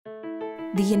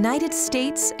The United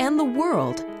States and the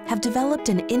world have developed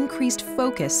an increased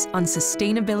focus on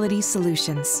sustainability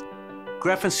solutions.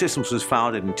 Greffen Systems was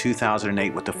founded in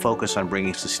 2008 with the focus on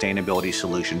bringing sustainability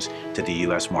solutions to the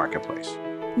U.S. marketplace.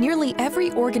 Nearly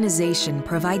every organization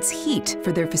provides heat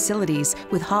for their facilities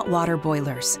with hot water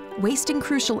boilers, wasting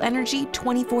crucial energy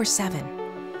 24/7.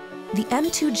 The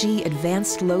M2G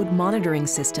Advanced Load Monitoring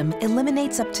System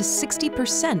eliminates up to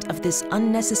 60% of this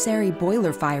unnecessary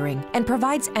boiler firing and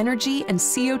provides energy and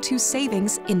CO2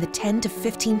 savings in the 10 to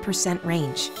 15%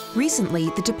 range. Recently,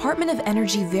 the Department of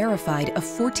Energy verified a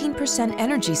 14%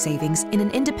 energy savings in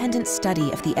an independent study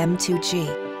of the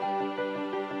M2G.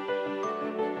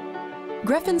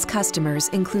 Greffen's customers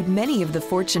include many of the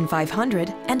Fortune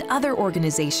 500 and other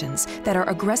organizations that are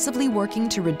aggressively working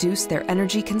to reduce their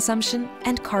energy consumption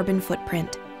and carbon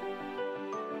footprint.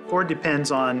 Ford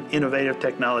depends on innovative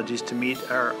technologies to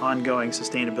meet our ongoing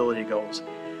sustainability goals.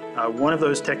 One of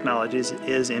those technologies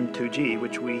is M2G,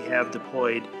 which we have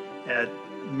deployed at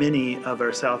many of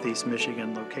our Southeast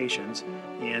Michigan locations,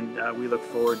 and we look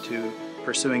forward to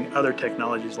pursuing other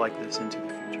technologies like this into the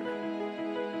future.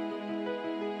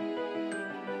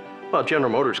 Well,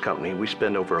 General Motors Company, we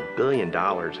spend over $1 billion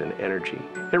in energy.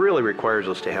 It really requires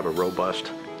us to have a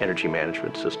robust energy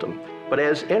management system. But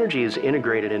as energy is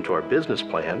integrated into our business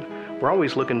plan, we're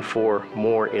always looking for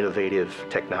more innovative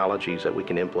technologies that we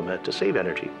can implement to save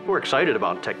energy. We're excited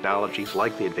about technologies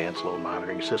like the Advanced Load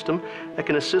Monitoring System that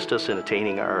can assist us in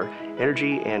attaining our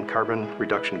energy and carbon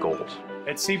reduction goals.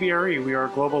 At CBRE, we are a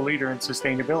global leader in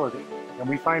sustainability, and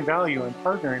we find value in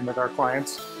partnering with our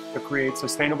clients to create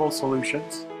sustainable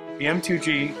solutions. The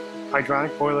M2G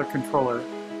hydronic boiler controller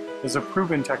is a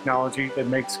proven technology that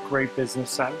makes great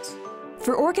business sense.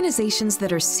 For organizations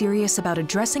that are serious about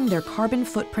addressing their carbon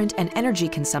footprint and energy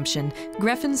consumption,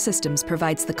 Greffen Systems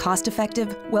provides the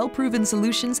cost-effective, well-proven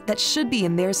solutions that should be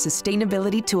in their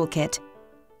sustainability toolkit.